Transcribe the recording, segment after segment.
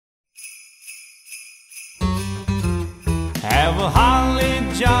Have a holly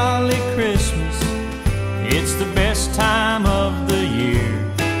jolly Christmas. It's the best time of the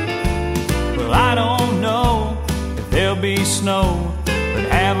year. Well, I don't know if there'll be snow, but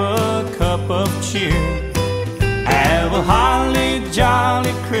have a cup of cheer. Have a holly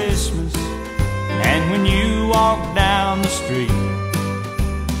jolly Christmas. And when you walk down the street,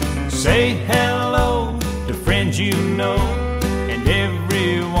 say hello to friends you know and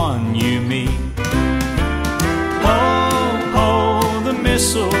everyone you meet. Ho, ho, the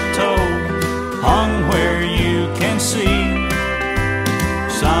mistletoe hung where you can see.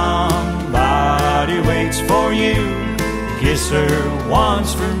 Somebody waits for you, kiss her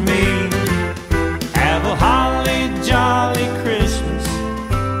once for me. Have a holly jolly Christmas.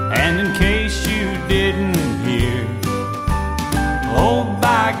 And in case you didn't hear, oh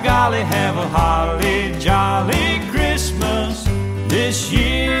by golly, have a holly jolly Christmas this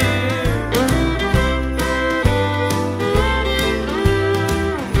year.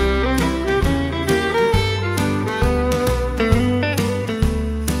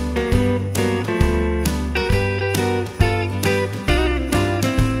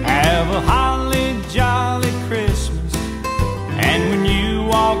 Have a holly jolly Christmas. And when you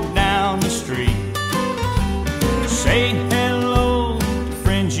walk down the street, say hello to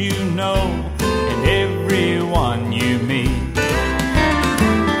friends you know and everyone you meet.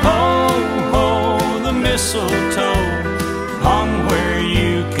 Ho, ho, the mistletoe hung where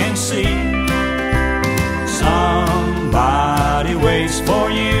you can see. Somebody waits for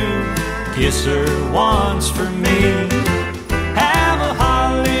you, kiss her once for me. Have a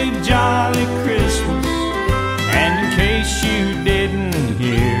holly jolly Christmas. And in case you didn't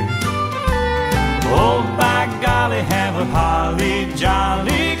hear, oh by golly, have a holly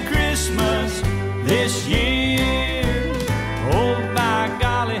jolly Christmas this year. Oh by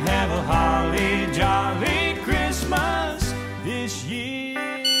golly, have a holly jolly Christmas this year.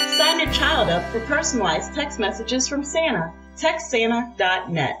 Sign your child up for personalized text messages from Santa.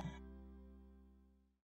 TextSanta.net.